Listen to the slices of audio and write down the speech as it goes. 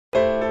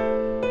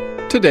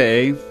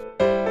Today,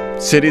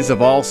 cities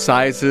of all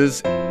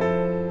sizes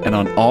and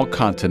on all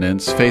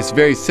continents face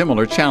very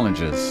similar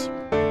challenges.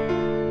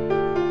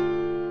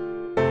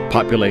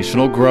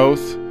 Populational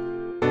growth,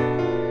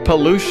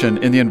 pollution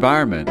in the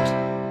environment,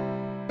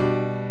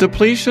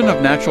 depletion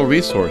of natural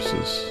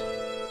resources,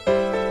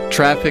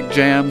 traffic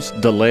jams,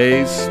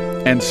 delays,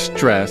 and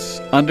stress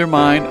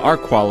undermine our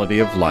quality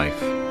of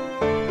life.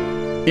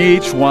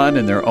 Each one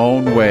in their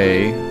own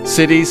way,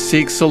 cities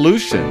seek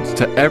solutions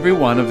to every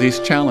one of these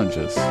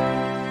challenges.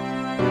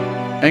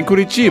 And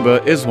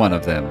Curitiba is one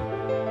of them.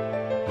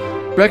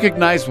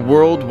 Recognized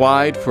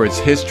worldwide for its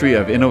history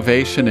of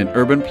innovation in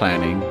urban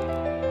planning,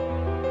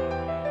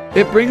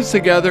 it brings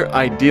together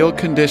ideal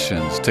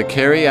conditions to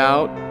carry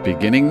out,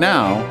 beginning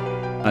now,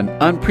 an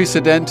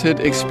unprecedented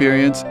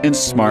experience in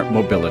smart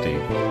mobility.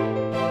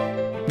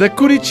 The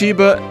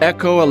Curitiba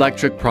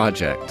Eco-Elétrico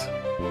project.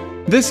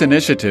 This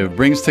initiative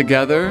brings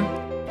together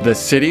the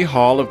City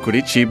Hall of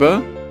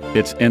Curitiba,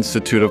 its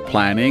Institute of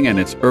Planning and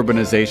its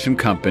urbanization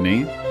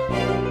company,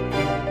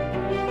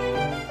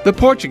 the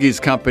Portuguese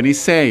company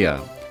CEiiA,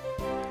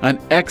 an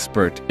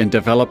expert in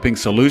developing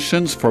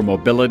solutions for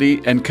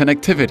mobility and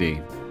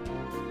connectivity,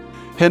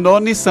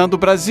 Renault-Nissan do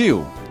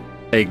Brasil,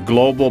 a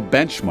global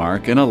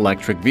benchmark in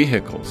electric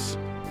vehicles,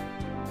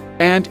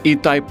 and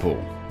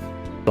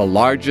ITAIPU, the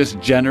largest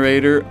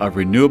generator of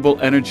renewable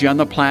energy on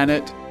the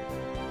planet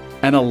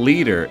and a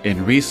leader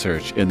in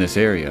research in this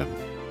area.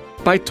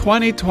 By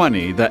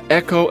 2020, the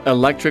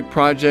Eco-Electric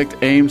project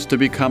aims to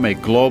become a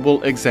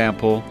global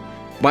example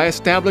by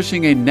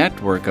establishing a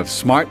network of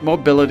smart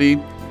mobility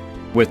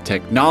with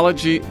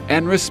technology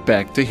and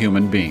respect to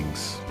human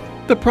beings.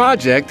 The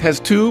project has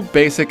two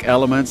basic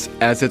elements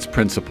as its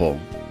principle: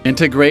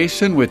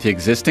 integration with the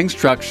existing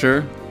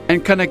structure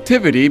and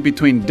connectivity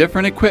between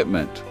different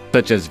equipment,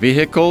 such as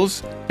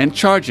vehicles and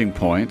charging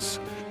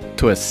points,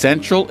 to a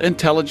central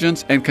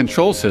intelligence and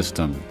control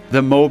system,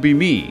 the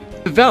MobiMe,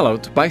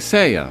 developed by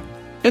CEiiA.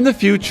 In the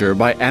future,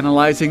 by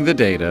analyzing the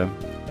data,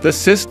 the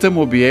system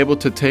will be able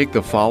to take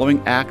the following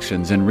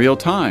actions in real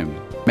time: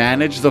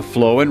 manage the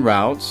flow and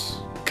routes,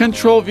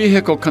 control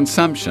vehicle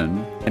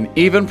consumption, and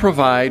even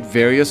provide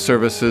various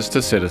services to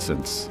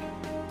citizens.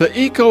 The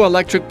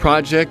Eco-Electric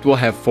project will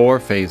have 4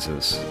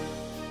 phases.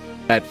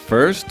 At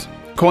first,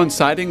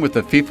 coinciding with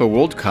the FIFA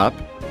World Cup,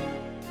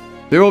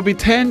 there will be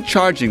 10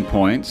 charging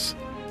points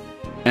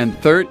and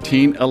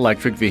 13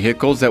 electric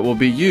vehicles that will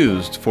be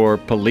used for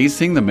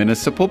policing the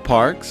municipal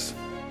parks,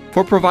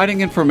 for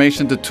providing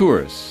information to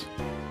tourists,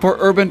 for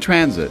urban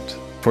transit,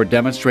 for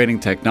demonstrating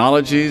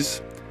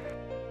technologies,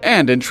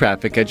 and in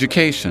traffic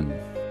education.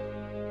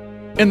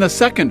 In the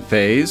second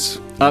phase,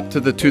 up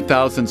to the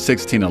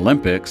 2016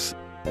 Olympics,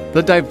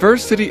 the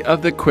diversity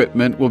of the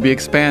equipment will be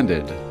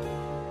expanded.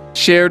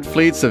 Shared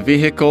fleets of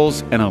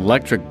vehicles and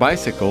electric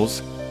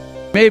bicycles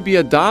may be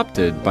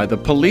adopted by the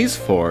police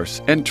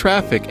force and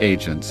traffic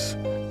agents,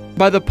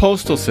 by the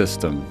postal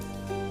system,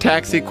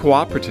 taxi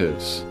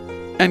cooperatives,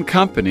 and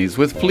companies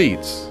with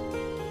fleets.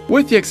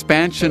 With the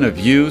expansion of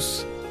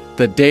use,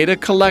 the data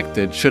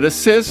collected should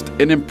assist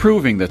in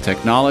improving the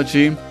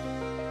technology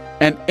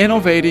and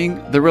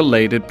innovating the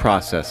related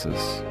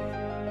processes.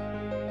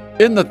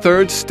 In the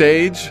third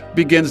stage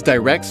begins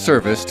direct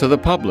service to the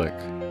public.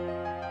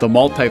 The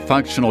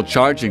multifunctional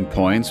charging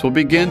points will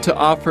begin to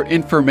offer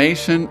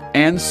information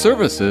and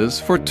services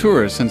for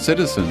tourists and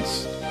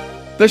citizens.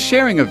 The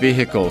sharing of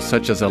vehicles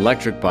such as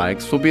electric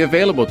bikes will be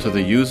available to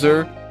the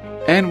user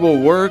and will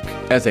work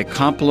as a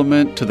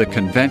complement to the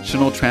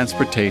conventional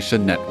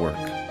transportation network.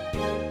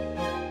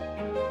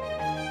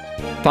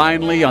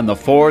 Finally, on the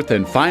fourth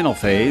and final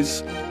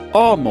phase,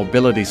 all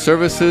mobility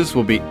services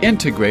will be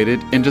integrated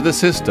into the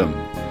system,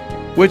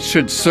 which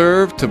should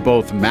serve to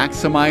both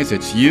maximize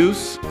its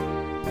use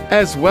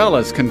as well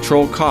as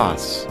control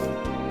costs,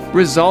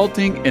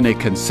 resulting in a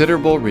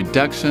considerable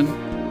reduction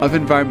of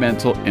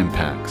environmental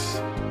impacts.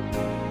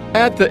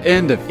 At the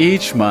end of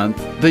each month,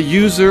 the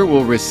user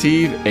will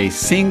receive a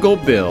single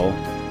bill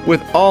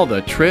with all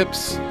the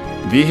trips,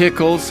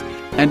 vehicles,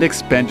 and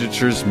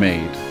expenditures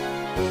made.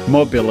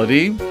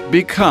 Mobility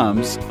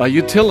becomes a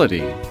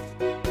utility.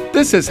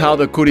 This is how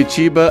the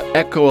Curitiba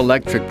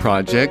Eco-Electric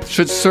project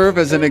should serve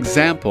as an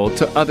example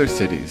to other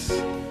cities.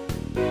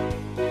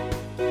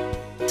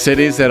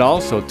 Cities that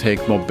also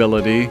take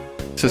mobility,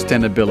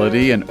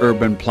 sustainability, and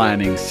urban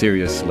planning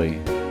seriously.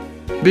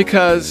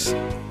 Because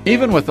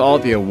even with all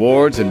the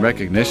awards and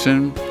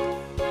recognition,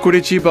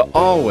 Curitiba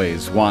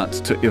always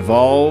wants to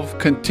evolve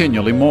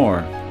continually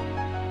more.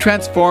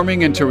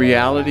 Transforming into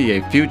reality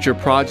a future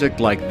project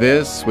like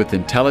this with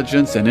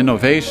intelligence and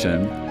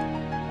innovation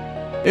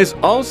is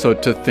also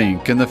to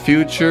think in the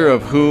future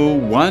of who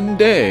one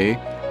day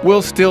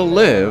will still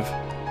live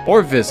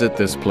or visit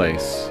this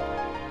place.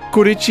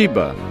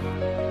 Curitiba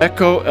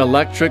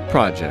Eco-Electric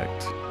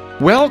project.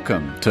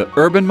 Welcome to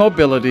urban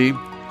mobility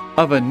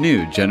of a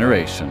new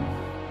generation.